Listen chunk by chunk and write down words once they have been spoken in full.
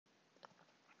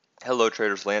Hello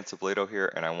traders, Lance Ippolito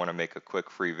here, and I want to make a quick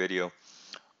free video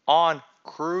on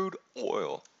crude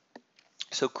oil.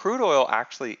 So crude oil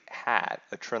actually had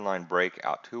a trendline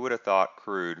breakout. Who would have thought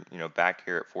crude, back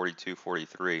here at 42,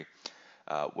 43,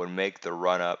 would make the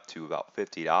run up to about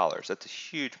 $50? That's a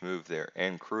huge move there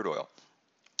in crude oil.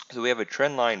 So we have a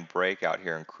trendline breakout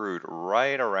here in crude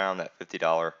right around that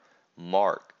 $50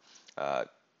 mark. Uh,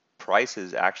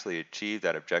 Prices actually achieved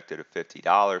that objective of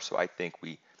 $50, so I think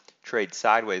we trade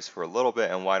sideways for a little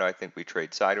bit. And why do I think we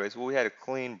trade sideways? Well, we had a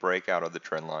clean breakout of the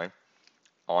trend line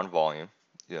on volume.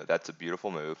 That's a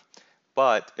beautiful move.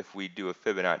 But if we do a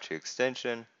Fibonacci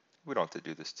extension, we don't have to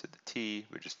do this to the T,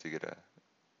 but just to get a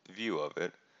view of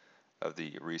it, of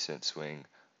the recent swing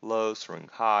low, swing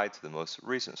high to the most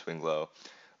recent swing low,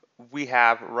 we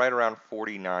have right around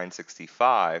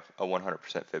 49.65 a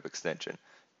 100% fib extension.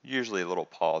 Usually a little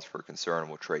pause for concern.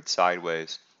 We'll trade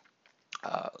sideways,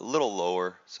 a little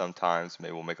lower sometimes.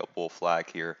 Maybe we'll make a bull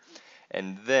flag here.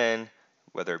 And then,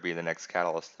 whether it be the next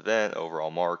catalyst event,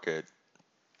 overall market,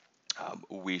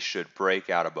 we should break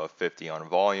out above 50 on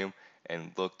volume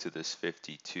and look to this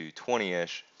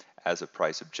 52.20-ish as a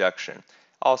price objection.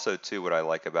 Also, too, what I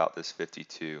like about this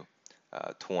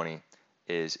 52.20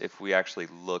 is if we actually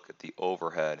look at the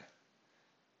overhead,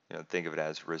 think of it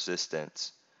as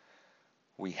resistance,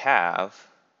 we have,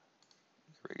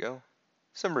 there we go,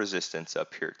 some resistance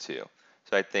up here too.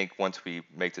 So I think once we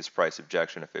make this price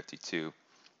objection of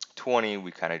 52.20,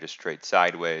 we kind of just trade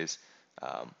sideways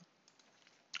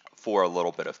for a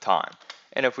little bit of time.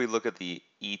 And if we look at the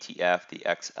ETF, the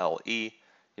XLE,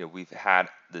 we've had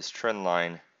this trend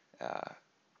line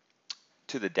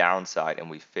to the downside,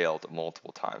 and we failed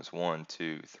multiple times. 1,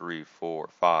 2, 3, 4,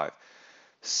 5,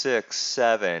 6,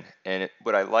 7. And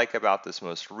what I like about this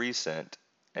most recent,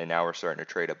 and now we're starting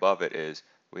to trade above it, is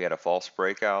we had a false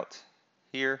breakout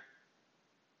here.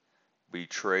 We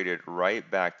traded right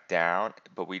back down,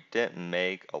 but we didn't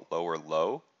make a lower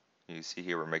low. You see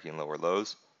here we're making lower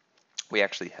lows. We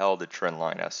actually held the trend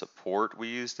line as support. We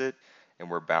used it, and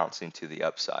we're bouncing to the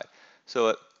upside. So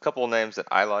a couple of names that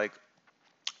I like,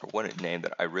 or one name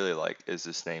that I really like, is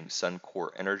this name Suncor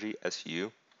Energy, SU.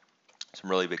 Some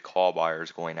really big call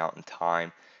buyers going out in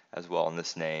time as well in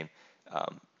this name,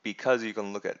 because you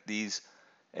can look at these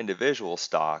individual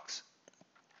stocks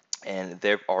and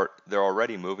they're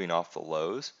already moving off the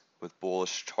lows with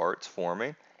bullish charts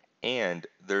forming, and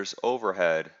there's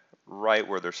overhead right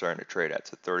where they're starting to trade at,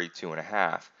 so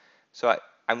 32.5. So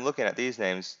I'm looking at these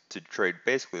names to trade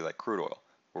basically like crude oil,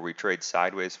 where we trade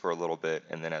sideways for a little bit,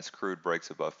 and then as crude breaks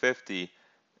above 50,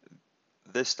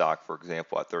 this stock, for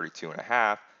example, at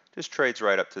 32.5, just trades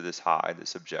right up to this high,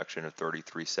 this objection of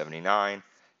 33.79,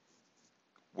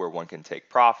 where one can take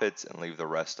profits and leave the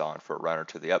rest on for a runner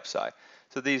to the upside.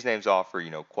 So these names offer,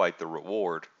 quite the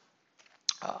reward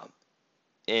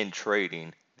in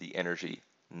trading the energy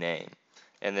name.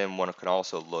 And then one can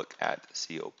also look at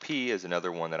COP as another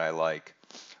one that I like,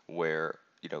 where,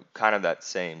 kind of that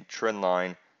same trend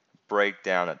line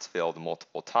breakdown that's failed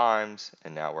multiple times,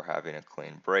 and now we're having a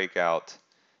clean breakout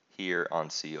here on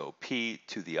COP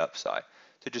to the upside.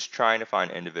 So just trying to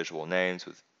find individual names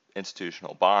with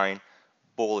institutional buying,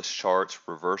 bullish charts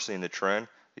reversing the trend.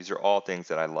 These are all things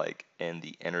that I like in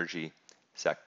the energy sector.